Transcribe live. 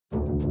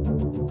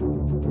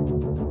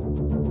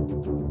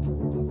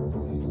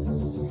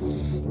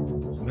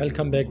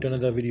Welcome back to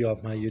another video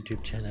of my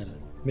YouTube channel.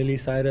 Miley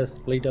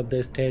Cyrus lit up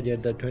the stage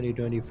at the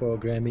 2024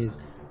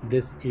 Grammys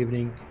this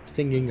evening,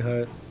 singing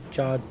her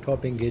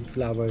chart-topping hit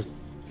Flowers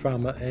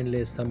from her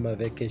Endless Summer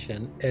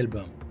Vacation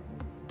album.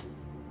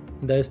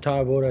 The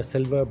star wore a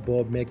silver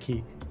Bob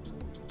Mackie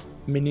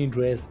mini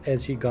dress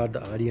as she got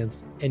the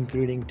audience,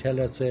 including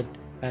Taylor Swift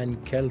and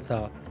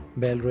Kelsa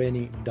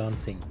Ballerini,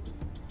 dancing.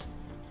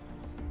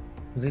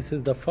 This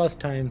is the first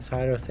time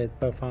Cyrus has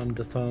performed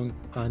the song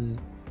on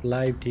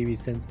live TV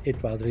since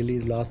it was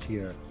released last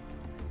year.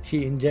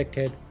 She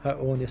injected her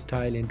own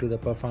style into the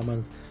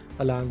performance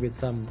along with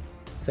some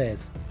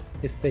sass,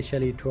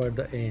 especially toward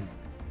the end.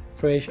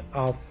 Fresh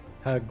off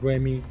her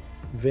Grammy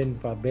win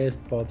for Best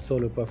Pop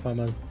Solo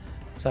Performance,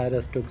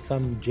 Cyrus took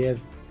some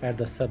jabs at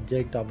the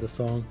subject of the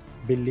song,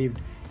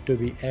 believed to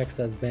be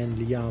ex-husband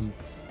Liam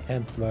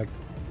Hemsworth,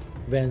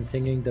 when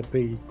singing the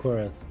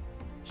pre-chorus.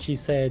 She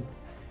said,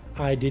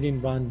 "I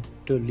didn't want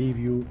to leave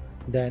you,"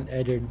 then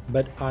added,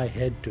 "but I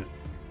had to.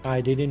 I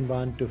didn't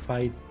want to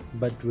fight,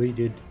 but we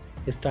did.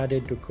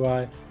 Started to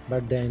cry,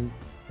 but then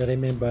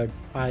remembered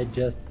I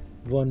just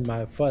won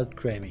my first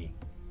Grammy."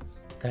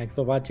 Thanks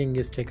for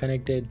watching. Stay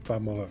connected for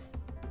more.